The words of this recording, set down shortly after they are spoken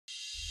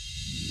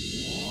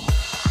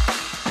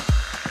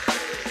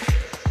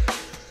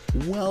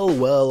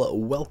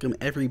Welcome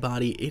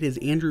everybody. It is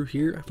Andrew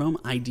here from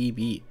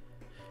IDB.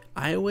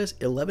 iOS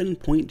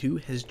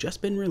 11.2 has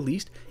just been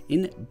released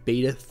in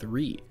Beta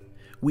 3.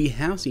 We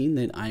have seen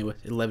that iOS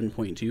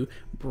 11.2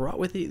 brought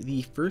with it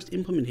the first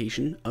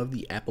implementation of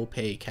the Apple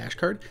Pay Cash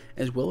Card,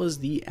 as well as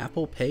the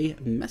Apple Pay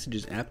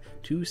Messages app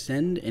to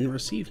send and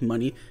receive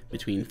money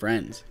between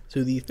friends.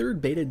 So the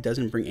third beta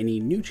doesn't bring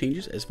any new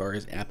changes as far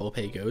as Apple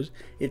Pay goes.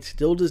 It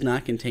still does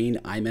not contain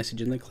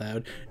iMessage in the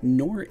cloud,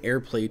 nor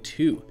AirPlay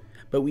 2,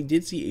 but we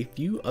did see a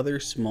few other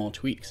small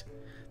tweaks.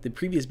 The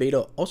previous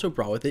beta also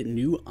brought with it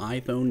new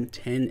iPhone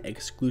X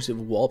exclusive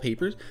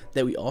wallpapers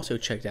that we also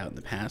checked out in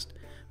the past.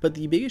 But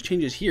the biggest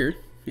changes here,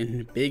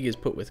 and big is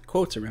put with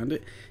quotes around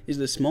it, is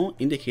the small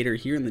indicator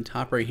here in the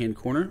top right hand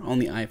corner on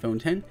the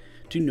iPhone X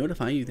to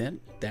notify you that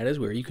that is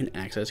where you can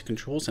access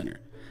Control Center.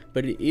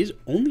 But it is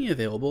only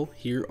available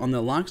here on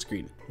the lock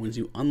screen. Once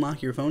you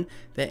unlock your phone,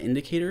 that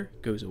indicator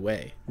goes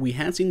away. We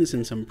had seen this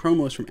in some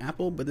promos from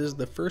Apple, but this is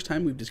the first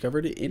time we've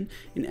discovered it in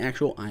an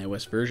actual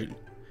iOS version.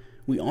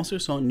 We also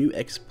saw new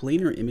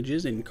explainer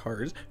images and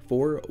cards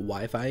for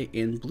Wi-Fi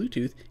and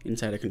Bluetooth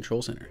inside a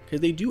Control Center,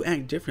 because they do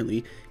act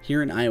differently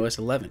here in iOS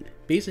 11.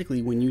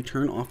 Basically, when you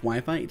turn off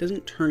Wi-Fi, it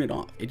doesn't turn it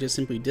off. It just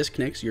simply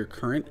disconnects your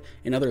current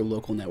and other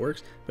local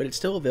networks, but it's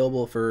still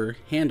available for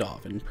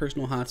handoff and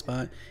personal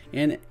hotspot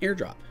and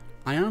AirDrop.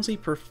 I honestly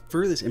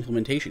prefer this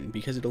implementation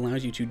because it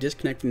allows you to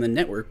disconnect from the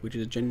network, which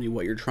is generally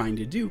what you're trying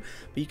to do,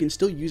 but you can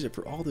still use it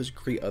for all those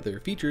great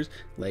other features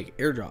like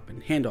AirDrop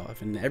and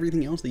handoff and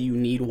everything else that you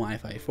need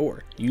Wi-Fi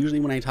for. Usually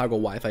when I toggle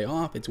Wi-Fi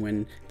off, it's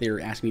when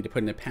they're asking me to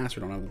put in a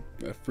password on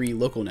a free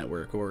local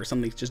network or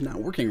something's just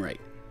not working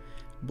right.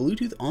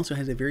 Bluetooth also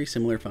has a very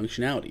similar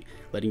functionality,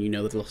 letting you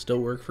know that it'll still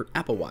work for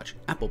Apple Watch,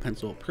 Apple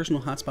Pencil,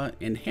 personal hotspot,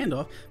 and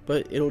handoff,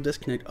 but it'll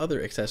disconnect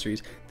other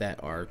accessories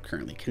that are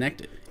currently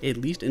connected, at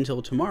least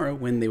until tomorrow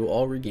when they will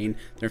all regain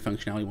their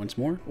functionality once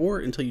more, or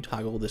until you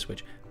toggle the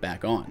switch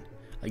back on.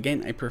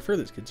 Again, I prefer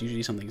this because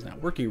usually something's not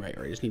working right,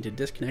 or I just need to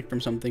disconnect from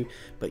something,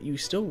 but you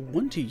still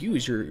want to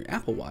use your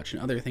Apple Watch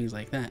and other things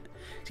like that.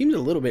 Seems a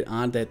little bit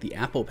odd that the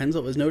Apple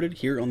Pencil is noted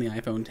here on the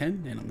iPhone X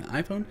and on the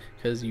iPhone,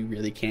 because you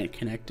really can't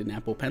connect an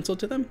Apple Pencil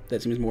to them.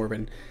 That seems more of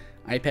an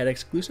iPad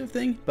exclusive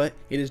thing, but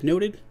it is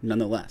noted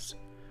nonetheless.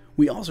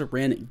 We also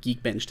ran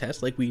Geekbench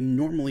tests like we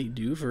normally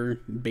do for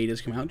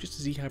betas come out, just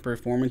to see how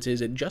performance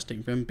is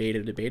adjusting from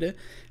beta to beta.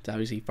 It's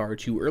obviously far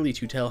too early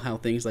to tell how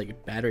things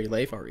like battery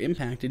life are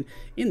impacted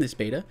in this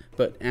beta,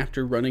 but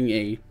after running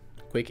a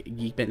quick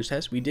Geekbench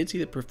test, we did see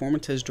that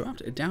performance has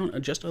dropped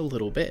down just a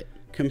little bit.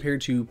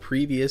 Compared to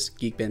previous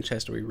Geekbench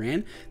tests we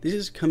ran, this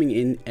is coming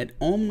in at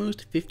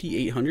almost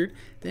 5,800.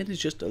 That is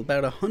just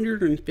about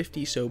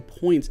 150 so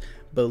points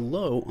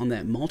below on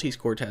that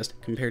multi-score test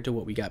compared to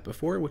what we got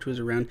before, which was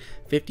around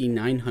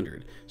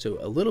 5,900. So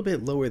a little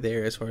bit lower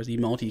there as far as the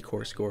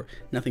multi-core score.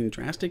 Nothing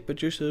drastic, but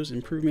just shows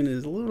improvement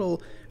is a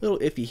little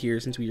iffy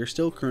here since we are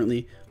still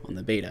currently on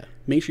the beta.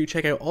 Make sure you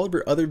check out all of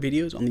our other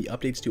videos on the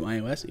updates to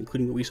iOS,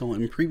 including what we saw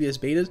in previous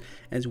betas,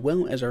 as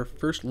well as our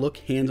first look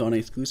hands-on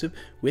exclusive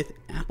with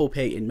Apple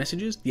Pay and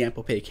Messages, the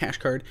Apple Pay Cash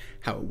Card,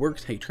 how it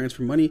works, how you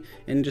transfer money,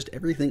 and just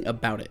everything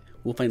about it.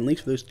 We'll find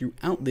links for those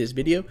throughout this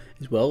video,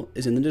 as well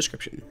as in the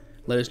description.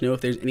 Let us know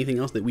if there's anything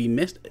else that we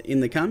missed in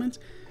the comments,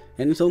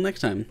 and until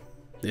next time,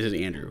 this is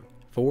Andrew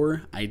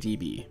for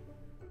IDB.